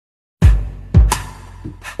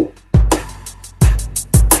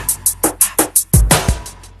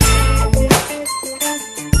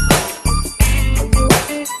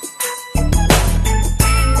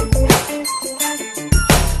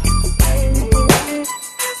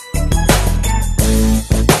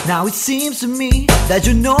Now it seems to me that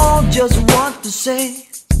you know just what to say,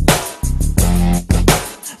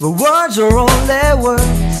 but words are only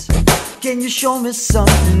words. Can you show me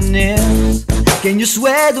something else? Can you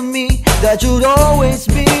swear to me that you'd always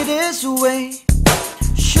be this way?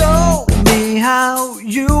 Show me how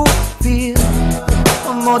you feel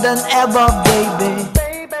more than ever, baby.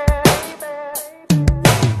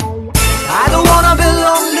 I don't wanna be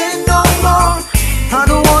lonely no more. I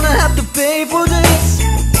don't wanna have to pay for this.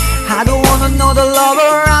 I don't wanna know the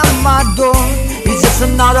lover at my door. It's just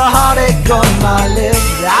another heartache on my lips.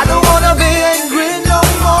 I don't wanna be angry no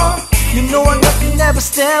more. You know I can never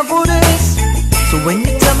stand for this. So when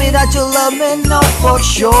you tell me that you love me, no, for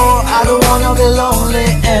sure, I don't wanna be lonely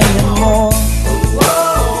anymore.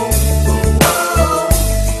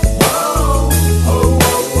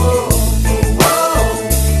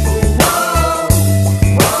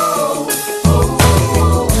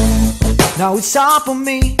 Now it's hard for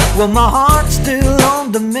me when my heart's still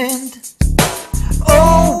on the mend.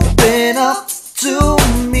 Open up to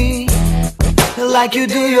me like you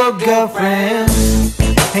do your girlfriends,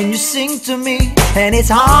 and you sing to me, and it's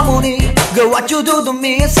harmony. Girl, what you do to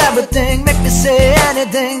me is everything. Make me say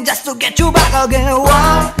anything just to get you back again.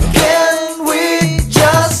 Why can't we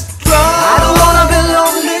just try? I don't wanna be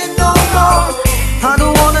lonely no more. I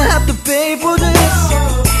don't wanna have to pay for this.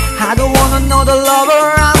 I don't wanna know the lover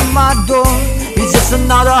at my door. It's just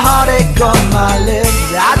another heartache on my lips.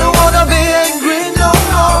 I don't wanna be angry no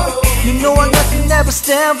more. You know I can never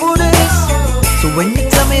stand for this. So when you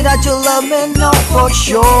tell me that you love me, no, for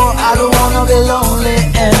sure, I don't wanna be lonely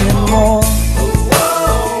anymore.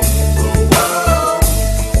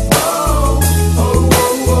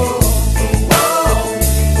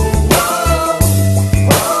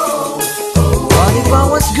 What if I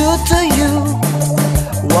was good to you?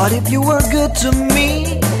 What if you were good to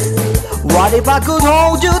me? What if I could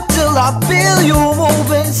hold you till I feel you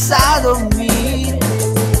move inside of me?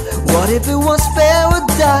 What if it was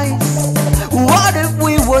paradise? What if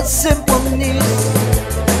we were symphonies?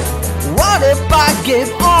 What if I gave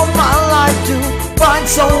all my life to find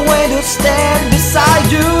some way to stand beside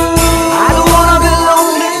you? I don't wanna be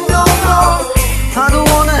lonely no more. I don't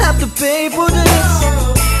wanna have to pay for this.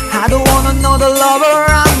 I don't wanna know the lover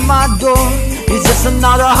at my door. It's just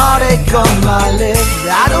another heartache on my lips.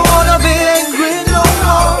 I don't wanna be angry no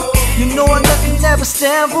more. You know I can never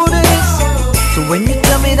stand for this. So when you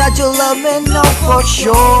tell me that you love me, no, for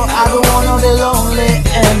sure, I don't wanna be lonely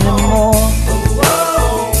anymore.